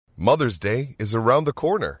Mother's Day is around the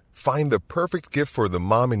corner. Find the perfect gift for the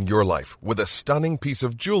mom in your life with a stunning piece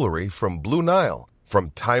of jewelry from Blue Nile.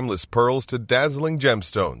 From timeless pearls to dazzling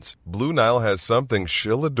gemstones, Blue Nile has something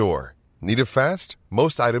she'll adore. Need it fast?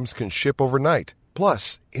 Most items can ship overnight.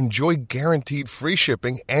 Plus, enjoy guaranteed free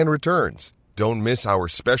shipping and returns. Don't miss our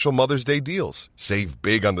special Mother's Day deals. Save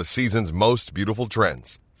big on the season's most beautiful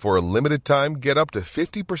trends. For a limited time, get up to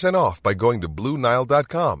 50% off by going to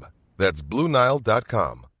BlueNile.com. That's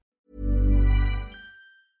BlueNile.com.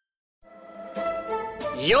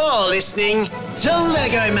 You're listening to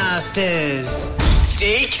Lego Masters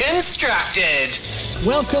Deconstructed.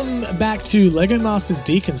 Welcome back to Lego Masters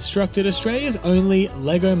Deconstructed, Australia's only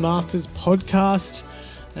Lego Masters podcast.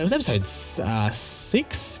 It was episode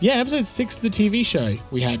 6. Yeah, episode 6 of the TV show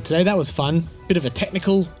we had today. That was fun. Bit of a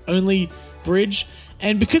technical only bridge.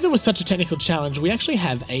 And because it was such a technical challenge, we actually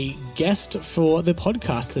have a guest for the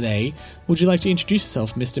podcast today. Would you like to introduce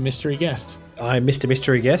yourself, Mr. Mystery Guest? I'm Mr.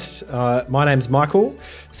 Mystery Guest. My name's Michael.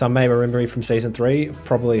 Some may remember me from season 3.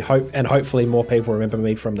 Hopefully more people remember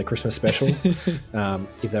me from the Christmas special,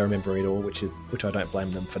 if they remember it all, which I don't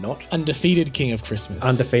blame them for not. Undefeated King of Christmas.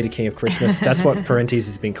 Undefeated King of Christmas. That's what Parentes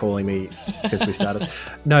has been calling me since we started.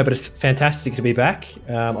 No, but it's fantastic to be back.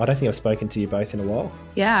 I don't think I've spoken to you both in a while.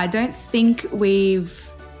 Yeah, I don't think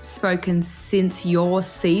we've spoken since your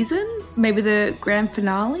season. Maybe the grand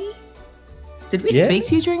finale. Did we speak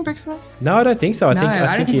to you during Christmas? No, I don't think so. I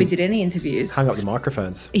don't think we did any interviews. Hung up the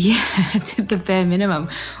microphones. Yeah, did the bare minimum.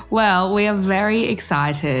 Well, we are very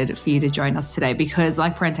excited for you to join us today because,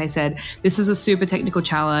 like Parente said, this was a super technical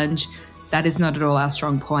challenge. That is not at all our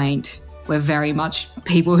strong point. We're very much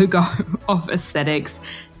people who go off aesthetics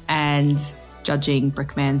and judging,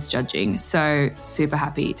 Brickman's judging. So super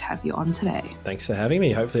happy to have you on today. Thanks for having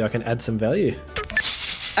me. Hopefully I can add some value.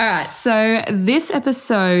 All right, so this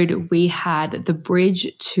episode we had the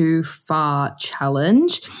Bridge Too Far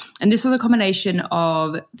challenge, and this was a combination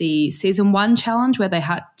of the season 1 challenge where they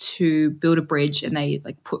had to build a bridge and they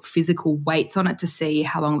put physical weights on it to see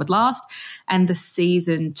how long it would last, and the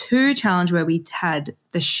season 2 challenge where we had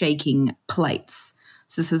the shaking plates.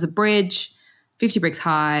 So this was a bridge 50 bricks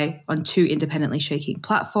high on 2 independently shaking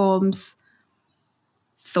platforms.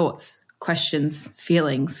 Thoughts? Questions,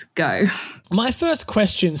 feelings, go. My first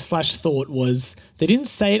question / thought was, they didn't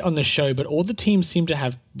say it on the show, but all the teams seem to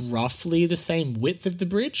have roughly the same width of the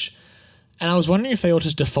bridge. And I was wondering if they all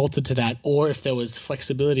just defaulted to that or if there was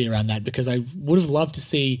flexibility around that, because I would have loved to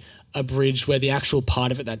see a bridge where the actual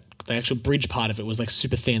part of it, the actual bridge part of it was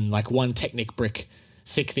super thin, like one Technic brick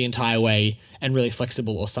thick the entire way and really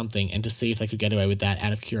flexible or something, and to see if they could get away with that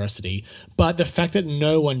out of curiosity. But the fact that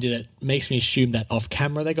no one did it makes me assume that off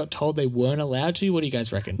camera they got told they weren't allowed to. What do you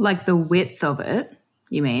guys reckon? Like the width of it,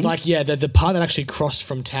 you mean? The part that actually crossed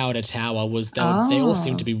from tower to tower was they all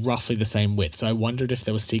seemed to be roughly the same width. So I wondered if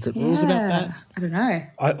there were secret rules about that. I don't know.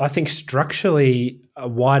 I think structurally a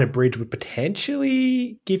wider bridge would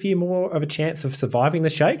potentially give you more of a chance of surviving the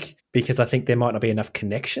shake, because I think there might not be enough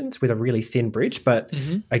connections with a really thin bridge. But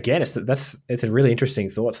again, it's a really interesting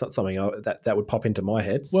thought. It's not something that would pop into my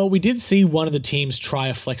head. Well, we did see one of the teams try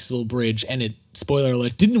a flexible bridge and it, spoiler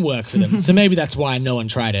alert, didn't work for them. So maybe that's why no one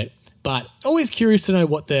tried it. But always curious to know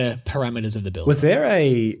what the parameters of the build. Was there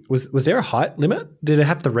a height limit? Did it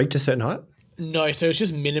have to reach a certain height? No, so it's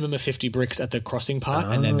just minimum of 50 bricks at the crossing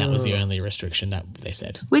part, and then that was the only restriction that they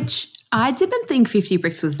said. Which I didn't think 50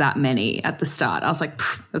 bricks was that many at the start. I was like,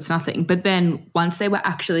 that's nothing. But then once they were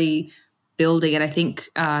actually building it, I think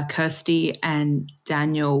Kirsty and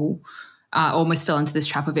Daniel almost fell into this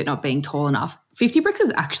trap of it not being tall enough. 50 bricks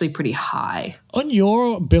is actually pretty high. On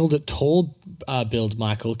your build it tall build,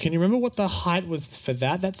 Michael, can you remember what the height was for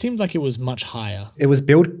that? That seemed like it was much higher. It was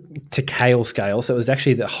built to Kale scale, so it was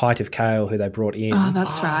actually the height of Kale who they brought in. Oh,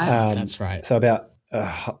 that's right. That's right. So about,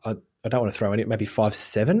 I don't want to throw in it, maybe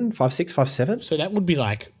 5'7", 5'6", 5'7". So that would be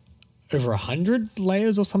like over 100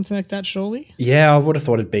 layers or something like that, surely? Yeah, I would have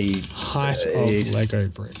thought it'd be... Height of Lego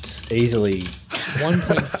brick. Easily.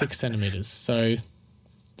 1.6 centimetres.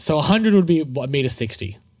 So 100 would be, what,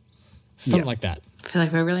 $1.60? Something like that. I feel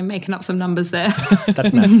like we're really making up some numbers there.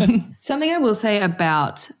 That's maths. Something I will say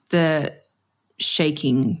about the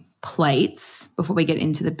shaking plates before we get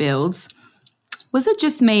into the builds, was it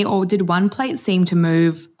just me or did one plate seem to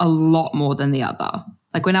move a lot more than the other?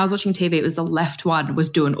 Like when I was watching TV, it was the left one was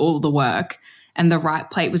doing all the work and the right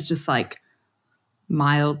plate was just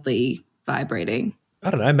mildly vibrating. I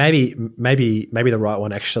don't know. Maybe the right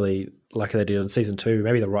one actually, like they did in season 2.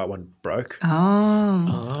 Maybe the right one broke.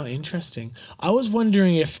 Oh, interesting. I was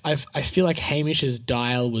wondering if I feel like Hamish's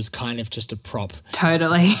dial was kind of just a prop,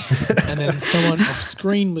 Totally. and then someone off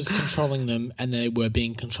screen was controlling them, and they were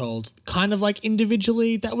being controlled kind of like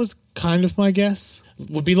individually. That was kind of my guess.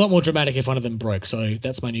 Would be a lot more dramatic if one of them broke. So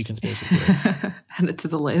that's my new conspiracy theory. Add it to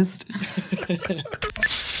the list.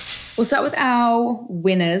 We'll start with our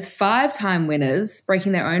winners, 5-time winners,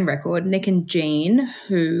 breaking their own record. Nick and Jean,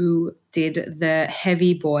 who did the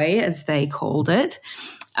heavy boy, as they called it.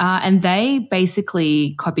 And they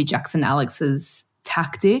basically copied Jackson Alex's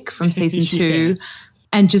tactic from season 2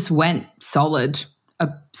 and just went solid. A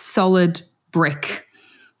solid brick,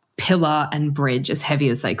 pillar and bridge as heavy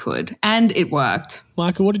as they could. And it worked.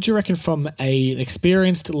 Michael, what did you reckon from an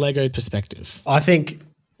experienced Lego perspective? I think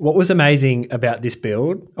what was amazing about this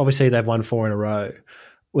build, obviously they've won 4 in a row,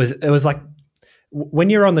 was it was like when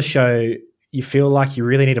you're on the show, you feel like you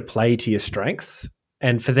really need to play to your strengths.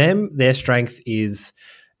 And for them, their strength is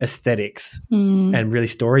aesthetics and really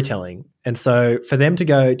storytelling. And so for them to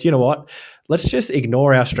go, do you know what? Let's just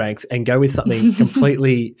ignore our strengths and go with something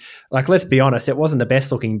completely, like, let's be honest, it wasn't the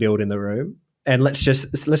best looking build in the room. And let's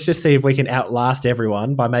just see if we can outlast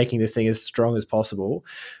everyone by making this thing as strong as possible.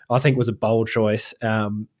 I think was a bold choice.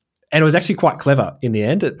 And it was actually quite clever in the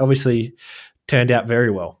end. It obviously turned out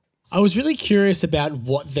very well. I was really curious about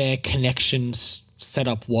what their connections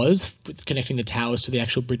setup was with connecting the towers to the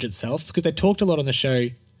actual bridge itself, because they talked a lot on the show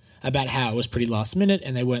about how it was pretty last minute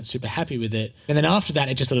and they weren't super happy with it. And then after that,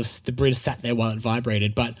 it just sort of, the bridge sat there while it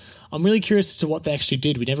vibrated. But I'm really curious as to what they actually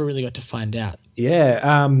did. We never really got to find out.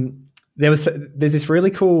 Yeah. There's this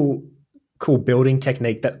really cool building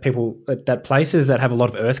technique that places that have a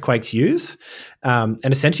lot of earthquakes use. And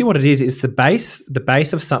essentially what it is the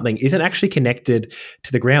base of something isn't actually connected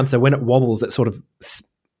to the ground. So when it wobbles, it sort of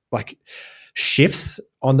like shifts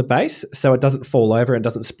on the base so it doesn't fall over and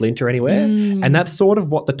doesn't splinter anywhere. And that's sort of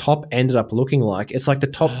what the top ended up looking like. It's like the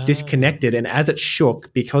top disconnected, and as it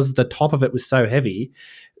shook, because the top of it was so heavy,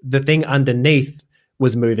 the thing underneath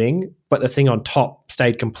was moving, but the thing on top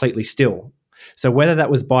stayed completely still. So whether that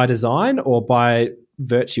was by design or by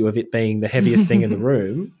virtue of it being the heaviest thing in the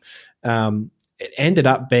room, it ended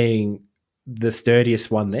up being the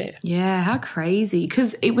sturdiest one there. Yeah, how crazy.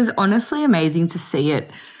 Because it was honestly amazing to see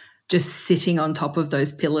it just sitting on top of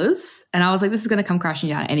those pillars. And I was like, this is going to come crashing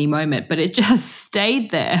down at any moment, but it just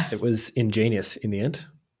stayed there. It was ingenious in the end.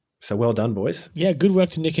 So well done, boys. Yeah, good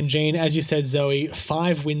work to Nick and Jean. As you said, Zoe,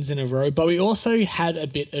 5 wins in a row, but we also had a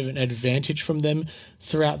bit of an advantage from them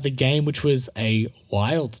throughout the game, which was a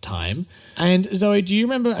wild time. And Zoe, do you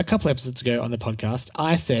remember a couple episodes ago on the podcast,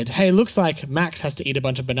 I said, hey, looks like Max has to eat a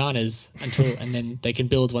bunch of bananas and then they can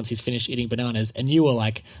build once he's finished eating bananas. And you were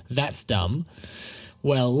like, that's dumb.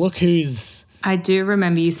 Well, look who's... I do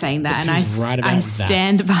remember you saying that, and I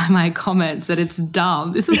stand by my comments that it's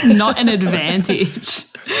dumb. This is not an advantage.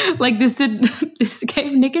 Like this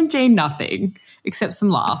gave Nick and Jean nothing except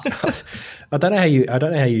some laughs. I don't know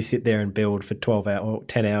how you sit there and build for 12 hours or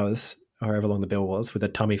 10 hours, or however long the build was, with a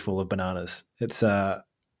tummy full of bananas. It's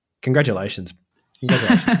congratulations.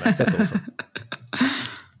 Max. That's awesome.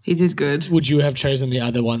 He did good. Would you have chosen the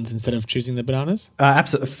other ones instead of choosing the bananas?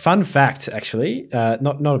 Absolutely. Fun fact, actually,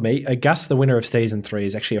 not me. Gus, the winner of season 3,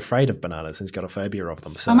 is actually afraid of bananas and has got a phobia of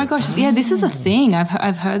them. So. Oh my gosh! Yeah, this is a thing.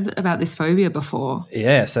 I've heard about this phobia before.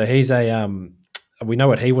 Yeah, so he's a. We know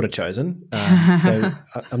what he would have chosen. So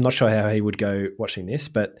I'm not sure how he would go watching this,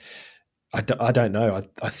 but I don't know.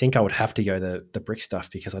 I think I would have to go the brick stuff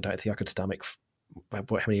because I don't think I could stomach how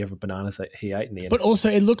many other bananas that he ate in the end. But also,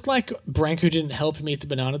 it looked like Branko didn't help him eat the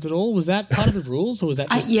bananas at all. Was that part of the rules, or was that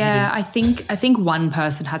just... I think one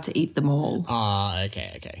person had to eat them all.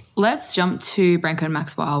 Okay. Let's jump to Branko and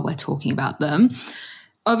Max while we're talking about them.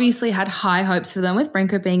 Obviously had high hopes for them with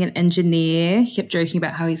Branko being an engineer. He kept joking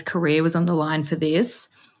about how his career was on the line for this.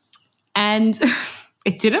 And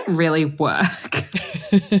it didn't really work.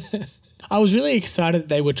 I was really excited that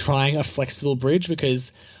they were trying a flexible bridge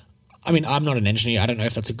because... I mean, I'm not an engineer. I don't know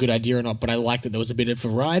if that's a good idea or not, but I liked that there was a bit of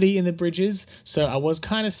variety in the bridges. So I was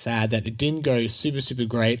kind of sad that it didn't go super, super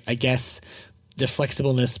great. I guess the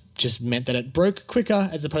flexibleness just meant that it broke quicker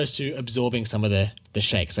as opposed to absorbing some of the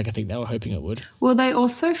shakes, like I think they were hoping it would. Well, they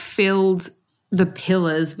also filled the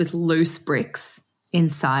pillars with loose bricks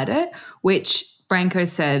inside it, which Branko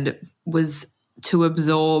said was to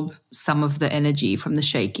absorb some of the energy from the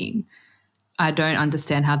shaking. I don't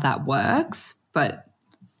understand how that works, but...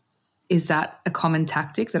 Is that a common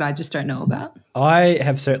tactic that I just don't know about? I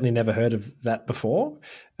have certainly never heard of that before.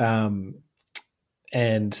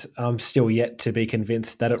 and I'm still yet to be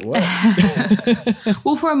convinced that it works.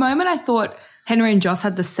 Well, for a moment I thought Henry and Joss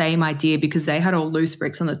had the same idea because they had all loose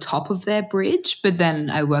bricks on the top of their bridge, but then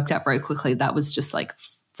I worked out very quickly that was just like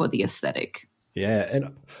for the aesthetic. Yeah,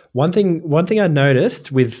 and one thing I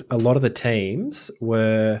noticed with a lot of the teams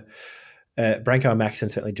were Branko and Max, and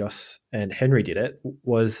certainly Joss and Henry did it,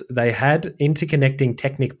 was they had interconnecting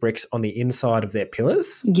Technic bricks on the inside of their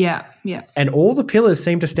pillars. Yeah. And all the pillars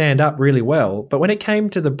seemed to stand up really well. But when it came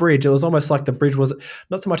to the bridge, it was almost like the bridge was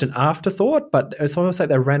not so much an afterthought, but it's almost like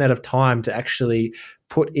they ran out of time to actually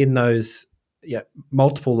put in those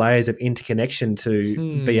multiple layers of interconnection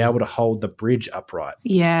to be able to hold the bridge upright.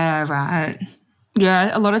 Yeah, right. Yeah,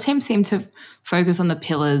 a lot of teams seem to focus on the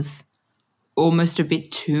pillars almost a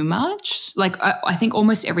bit too much. Like I think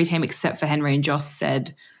almost every team except for Henry and Joss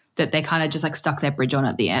said that they kind of just like stuck their bridge on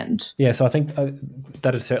at the end. Yeah, so I think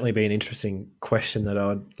that would certainly be an interesting question that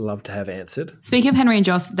I'd love to have answered. Speaking of Henry and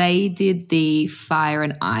Joss, they did the fire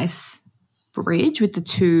and ice bridge with the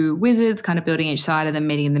two wizards kind of building each side and then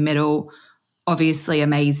meeting in the middle. Obviously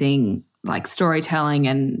amazing like storytelling,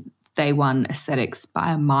 and they won aesthetics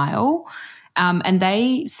by a mile. And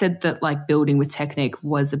they said that like building with Technic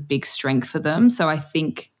was a big strength for them. So I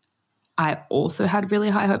think I also had really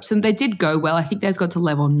high hopes, and they did go well. I think theirs got to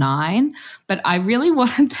level 9, but I really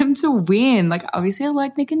wanted them to win. Like obviously I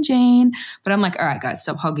like Nick and Jean, but I'm like, all right, guys,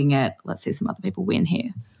 stop hogging it. Let's see some other people win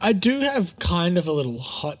here. I do have kind of a little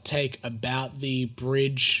hot take about the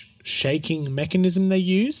bridge shaking mechanism they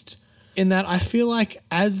used, in that I feel like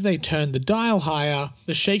as they turned the dial higher,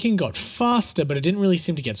 the shaking got faster, but it didn't really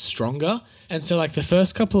seem to get stronger. And so like the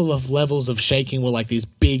first couple of levels of shaking were like these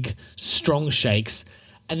big, strong shakes.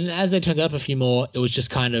 And then as they turned it up a few more, it was just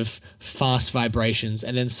kind of fast vibrations.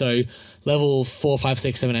 And then so level 4, 5,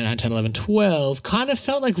 6, 7, 8, 9, 10, 11, 12 kind of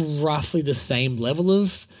felt like roughly the same level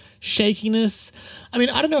of shakiness. I mean,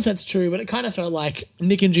 I don't know if that's true, but it kind of felt like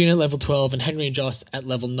Nick and Jean at level 12 and Henry and Joss at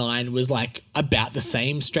level 9 was like about the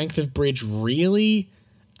same strength of bridge, really.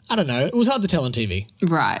 I don't know. It was hard to tell on TV.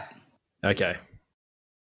 Right. Okay.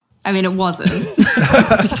 I mean, it wasn't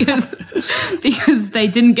because they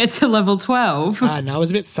didn't get to level 12. No, I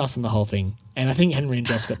was a bit sus on the whole thing. And I think Henry and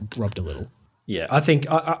Joss got robbed a little. Yeah, I think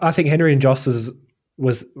Henry and Joss's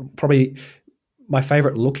was probably my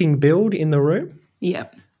favourite looking build in the room.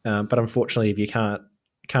 Yep. But unfortunately, if you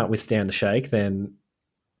can't withstand the shake, then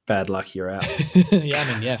bad luck, you're out.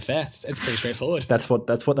 Yeah, fair. It's pretty straightforward. That's what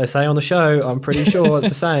they say on the show. I'm pretty sure it's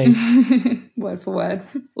the same. Word for word.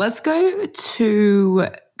 Let's go to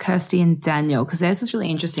Kirsty and Daniel, because theirs was really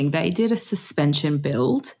interesting. They did a suspension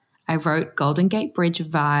build. I wrote Golden Gate Bridge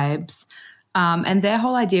vibes. And their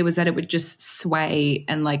whole idea was that it would just sway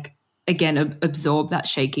and like, again, absorb that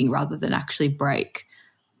shaking rather than actually break.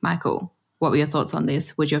 Michael, what were your thoughts on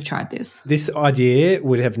this? Would you have tried this? This idea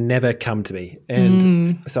would have never come to me.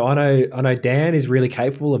 And so I know Dan is really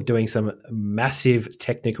capable of doing some massive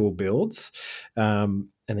technical builds.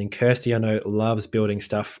 And then Kirsty, I know, loves building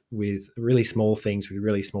stuff with really small things with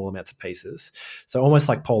really small amounts of pieces. So almost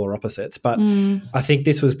like polar opposites. But I think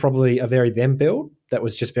this was probably a very them build that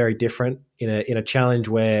was just very different in a challenge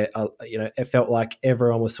where, it felt like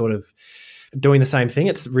everyone was sort of doing the same thing.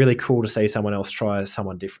 It's really cool to see someone else try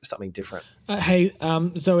something different. Hey,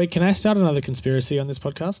 Zoe, can I start another conspiracy on this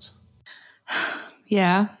podcast?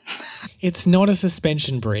 Yeah. It's not a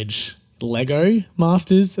suspension bridge. Lego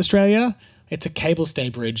Masters Australia, it's a cable stay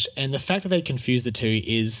bridge. And the fact that they confuse the two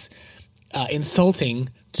is insulting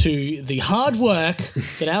to the hard work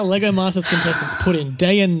that our Lego Masters contestants put in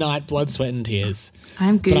day and night, blood, sweat and tears.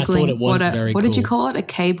 I'm Googling. But I thought it was very what cool. did you call it? A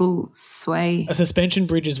cable sway? A suspension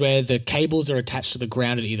bridge is where the cables are attached to the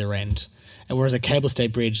ground at either end. And whereas a cable stay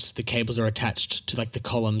bridge, the cables are attached to like the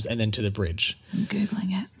columns and then to the bridge. I'm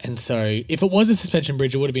Googling it. And so if it was a suspension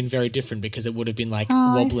bridge, it would have been very different because it would have been like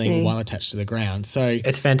wobbling while attached to the ground. So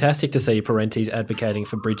it's fantastic to see Parenti's advocating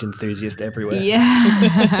for bridge enthusiasts everywhere.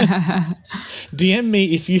 Yeah. DM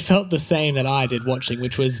me if you felt the same that I did watching,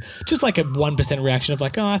 which was just like a 1% reaction of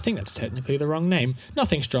like, I think that's technically the wrong name.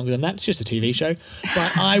 Nothing stronger than that. It's just a TV show.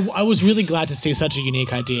 But I was really glad to see such a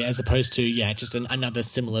unique idea as opposed to, just another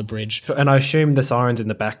similar bridge. And I assume the sirens in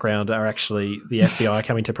the background are actually the FBI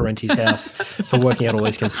coming to Parenti's house for working out all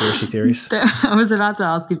these conspiracy theories. I was about to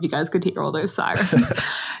ask if you guys could hear all those sirens.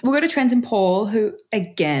 We'll go to Trent and Paul, who,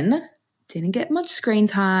 again, didn't get much screen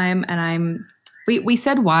time. And we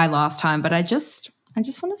said why last time, but I just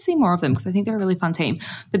want to see more of them because I think they're a really fun team.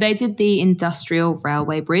 But they did the Industrial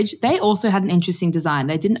Railway Bridge. They also had an interesting design.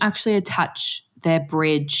 They didn't actually attach their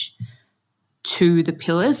bridge to the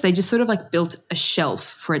pillars. They just sort of like built a shelf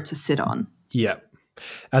for it to sit on. Yeah.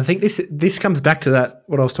 I think this comes back to that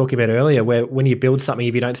what I was talking about earlier, where when you build something,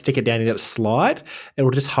 if you don't stick it down and let it slide, it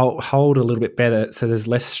will just hold a little bit better, so there's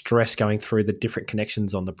less stress going through the different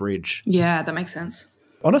connections on the bridge. Yeah, that makes sense.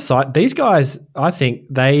 On a side, these guys, I think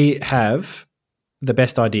they have the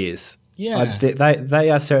best ideas. Yeah.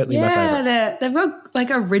 They are certainly my favourite. Yeah, they've got like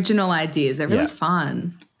original ideas. They're really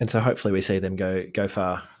fun. And so hopefully we see them go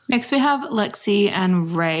far. Next we have Lexi and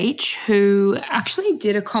Rach, who actually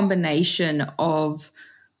did a combination of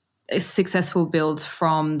successful builds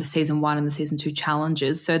from the season 1 and the season 2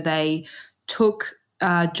 challenges. So they took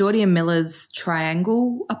Geordie and Miller's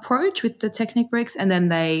triangle approach with the Technic bricks, and then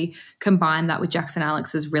they combined that with Jackson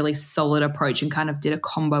Alex's really solid approach and kind of did a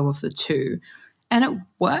combo of the two. And it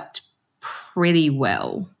worked pretty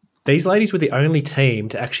well. These ladies were the only team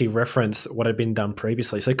to actually reference what had been done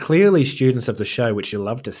previously. So clearly students of the show, which you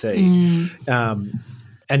love to see.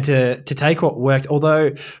 And to take what worked,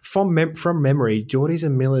 although from memory, Geordie's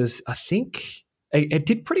and Miller's, I think it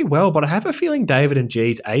did pretty well, but I have a feeling David and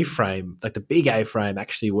G's A-frame, like the big A-frame,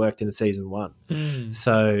 actually worked in season 1.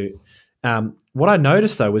 So what I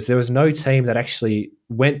noticed, though, was there was no team that actually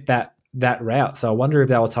went that route. So I wonder if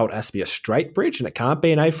they were told it has to be a straight bridge and it can't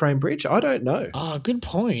be an A-frame bridge. I don't know. Oh, good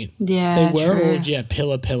point. Yeah, they were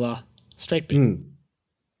true. all pillar straight bridge.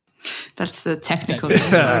 That's the technical word,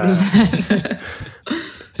 isn't it?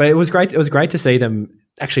 But it was great. It was great to see them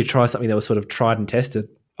actually try something that was sort of tried and tested.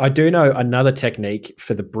 I do know another technique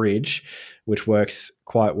for the bridge, which works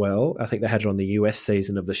quite well. I think they had it on the US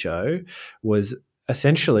season of the show, was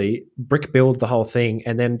essentially brick build the whole thing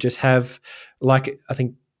and then just have, like I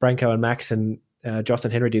think Branko and Max and Joss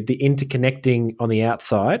and Henry did, the interconnecting on the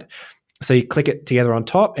outside. So you click it together on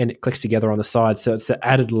top and it clicks together on the side. So it's an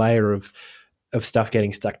added layer of stuff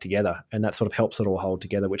getting stuck together, and that sort of helps it all hold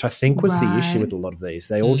together, which I think was the issue with a lot of these.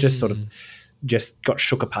 They all just sort of just got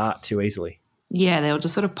shook apart too easily. Yeah, they all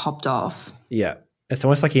just sort of popped off. Yeah. It's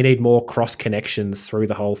almost like you need more cross connections through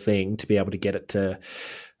the whole thing to be able to get it to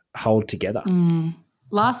hold together.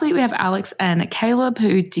 Lastly, we have Alex and Caleb,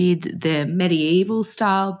 who did the medieval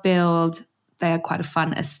style build. They had quite a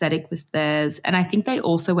fun aesthetic with theirs. And I think they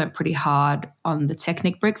also went pretty hard on the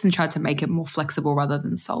Technic bricks and tried to make it more flexible rather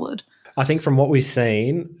than solid. I think from what we've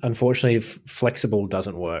seen, unfortunately, flexible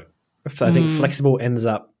doesn't work. I think flexible ends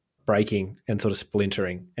up breaking and sort of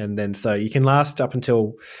splintering. And then so you can last up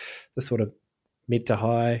until the sort of mid to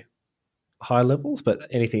high levels, but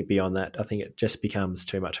anything beyond that, I think it just becomes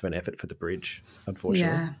too much of an effort for the bridge,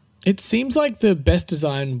 unfortunately. Yeah. It seems like the best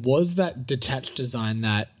design was that detached design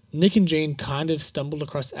that Nick and Jean kind of stumbled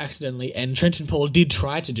across accidentally, and Trent and Paul did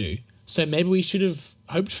try to do. So maybe we should have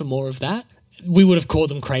hoped for more of that. We would have called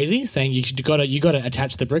them crazy, saying you got to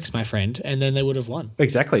attach the bricks, my friend, and then they would have won.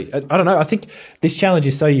 Exactly. I don't know. I think this challenge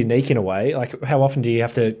is so unique in a way. Like, how often do you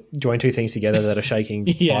have to join two things together that are shaking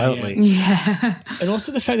violently? Yeah. And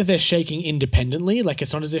also the fact that they're shaking independently, like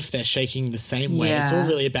it's not as if they're shaking the same way. Yeah. It's all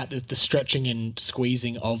really about the stretching and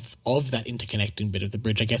squeezing of that interconnecting bit of the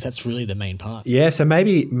bridge. I guess that's really the main part. Yeah, so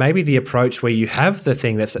maybe the approach where you have the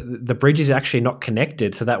thing that's the bridge is actually not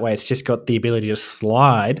connected, so that way it's just got the ability to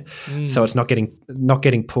slide, so it's not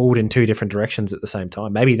getting pulled in two different directions at the same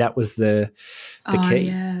time. Maybe that was the key.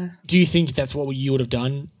 Yeah. Do you think that's what you would have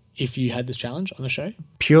done if you had this challenge on the show?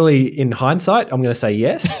 Purely in hindsight, I'm going to say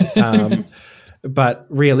yes. But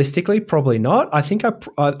realistically, probably not. I think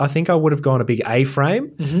I would have gone a big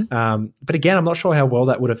A-frame. But again, I'm not sure how well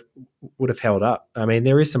that would have held up. I mean,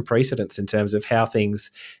 there is some precedence in terms of how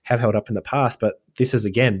things have held up in the past, but this is,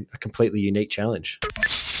 again, a completely unique challenge.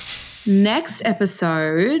 Next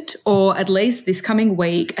episode, or at least this coming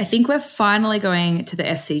week, I think we're finally going to the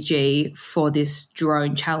SCG for this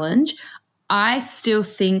drone challenge. I still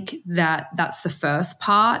think that that's the first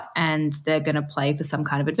part and they're going to play for some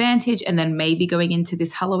kind of advantage and then maybe going into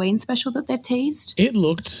this Halloween special that they've teased. It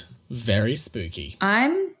looked very spooky.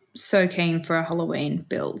 I'm so keen for a Halloween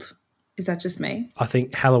build. Is that just me? I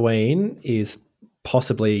think Halloween is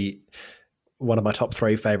possibly one of my top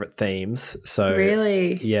 3 favorite themes. So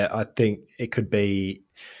really, yeah, I think it could be.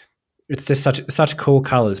 It's just such cool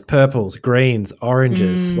colors: purples, greens,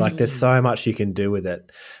 oranges. Like there's so much you can do with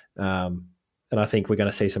it, and I think we're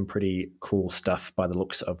going to see some pretty cool stuff by the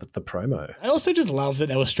looks of the promo. I also just love that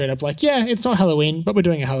they were straight up like, yeah, it's not Halloween, but we're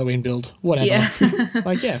doing a Halloween build. Whatever. Yeah.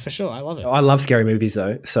 Like, yeah, for sure. I love it. I love scary movies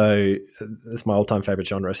though, so it's my all-time favorite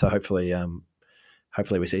genre. So hopefully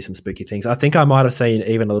we see some spooky things. I think I might have seen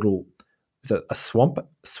even a little. Is it a swamp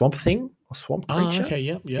thing or swamp creature? Okay,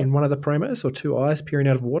 yep. In one of the promos, or 2 eyes peering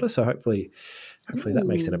out of water. So hopefully that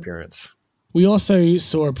makes an appearance. We also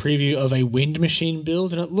saw a preview of a wind machine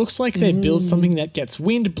build, and it looks like they build something that gets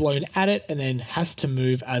wind blown at it and then has to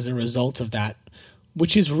move as a result of that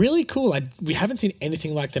which is really cool. We haven't seen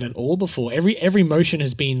anything like that at all before. Every motion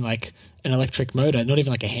has been like an electric motor, not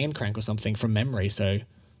even like a hand crank or something from memory. So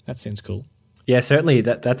that seems cool. Yeah, certainly.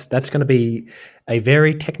 That's going to be a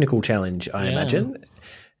very technical challenge, I imagine.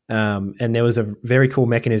 And there was a very cool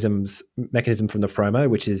mechanism from the promo,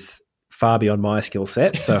 which is far beyond my skill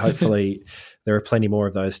set. So hopefully there are plenty more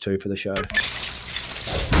of those too for the show.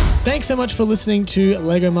 Thanks so much for listening to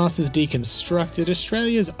LEGO Masters Deconstructed,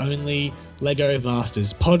 Australia's only LEGO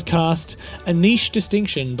Masters podcast. A niche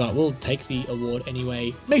distinction, but we'll take the award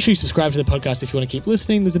anyway. Make sure you subscribe to the podcast if you want to keep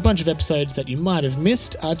listening. There's a bunch of episodes that you might have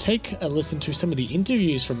missed. Take a listen to some of the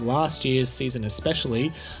interviews from last year's season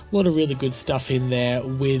especially. A lot of really good stuff in there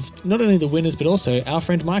with not only the winners, but also our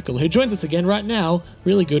friend Michael, who joins us again right now.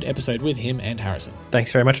 Really good episode with him and Harrison.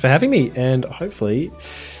 Thanks very much for having me, and hopefully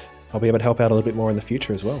I'll be able to help out a little bit more in the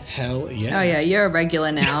future as well. Hell yeah. Oh yeah, you're a regular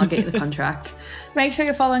now. I'll get you the contract. Make sure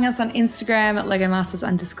you're following us on Instagram at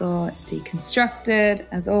LEGOMasters_deconstructed.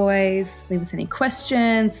 As always, leave us any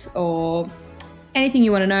questions or anything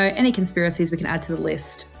you want to know, any conspiracies we can add to the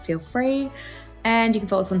list. Feel free. And you can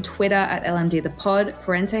follow us on Twitter at LMDthepod.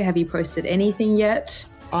 Parente, have you posted anything yet?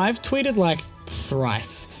 I've tweeted like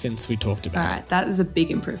thrice since we talked about it. All right, that is a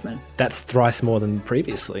big improvement. That's thrice more than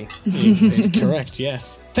previously. Correct,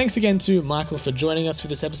 yes. Thanks again to Michael for joining us for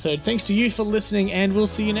this episode. Thanks to you for listening, and we'll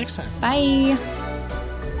see you next time. Bye.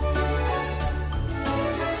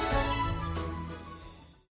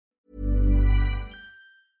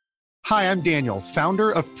 Hi, I'm Daniel,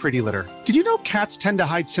 founder of Pretty Litter. Did you know cats tend to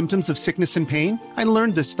hide symptoms of sickness and pain? I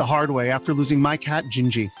learned this the hard way after losing my cat,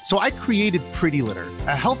 Gingy. So I created Pretty Litter,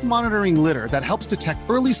 a health monitoring litter that helps detect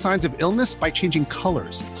early signs of illness by changing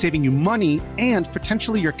colors, saving you money and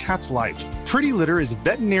potentially your cat's life. Pretty Litter is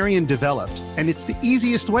veterinarian developed, and it's the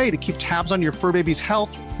easiest way to keep tabs on your fur baby's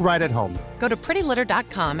health right at home. Go to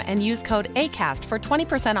prettylitter.com and use code ACAST for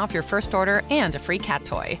 20% off your first order and a free cat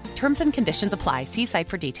toy. Terms and conditions apply. See site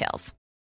for details.